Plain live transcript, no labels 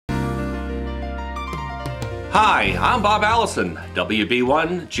Hi, I'm Bob Allison,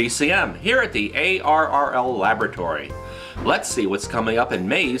 WB1 GCM, here at the ARRL Laboratory. Let's see what's coming up in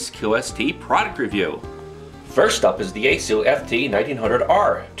May's QST product review. First up is the ASUS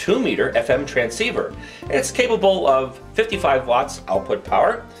FT1900R 2-meter FM transceiver. It's capable of 55 watts output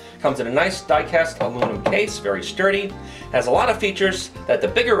power. Comes in a nice die-cast aluminum case, very sturdy. Has a lot of features that the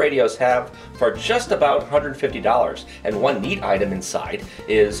bigger radios have for just about $150. And one neat item inside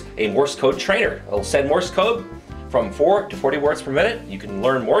is a Morse code trainer. It'll send Morse code from 4 to 40 words per minute. You can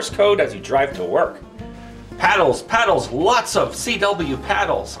learn Morse code as you drive to work. Paddles, lots of CW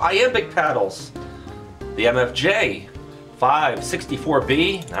paddles, iambic paddles. The MFJ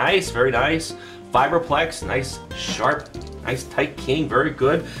 564B, nice, very nice. Fiberplex, nice, sharp, nice tight keying, very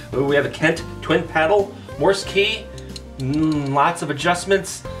good. We have a Kent twin paddle, Morse key, lots of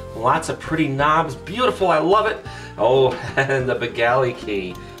adjustments, lots of pretty knobs, beautiful, I love it. Oh, and the Begali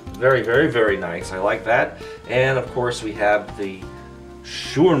key, very nice, I like that. And of course we have the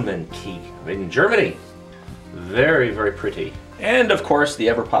Schurman key made in Germany, very pretty. And of course the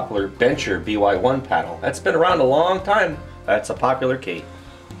ever popular Bencher BY1 paddle, that's been around a long time, that's a popular key.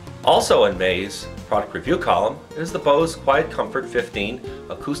 Also in May's product review column is the Bose Quiet Comfort 15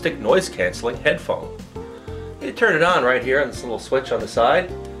 acoustic noise cancelling headphone. You turn it on right here on this little switch on the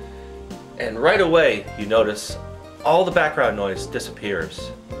side, and right away you notice all the background noise disappears.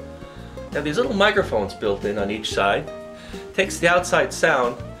 They have these little microphones built in on each side. Takes the outside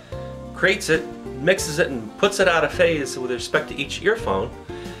sound, creates it, mixes it and puts it out of phase with respect to each earphone,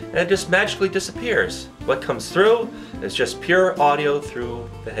 and it just magically disappears. What comes through is just pure audio through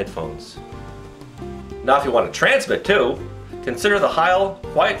the headphones. Now if you want to transmit too, consider the Heil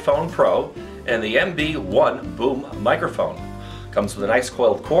QuietPhone Pro and the MB1 Boom microphone. Comes with a nice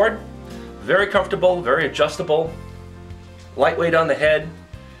coiled cord, very comfortable, very adjustable, lightweight on the head,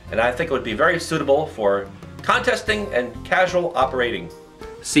 and I think it would be very suitable for contesting and casual operating.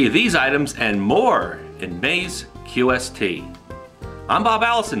 See these items and more in May's QST. I'm Bob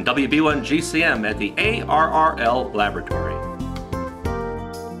Allison, WB1 GCM at the ARRL Laboratory.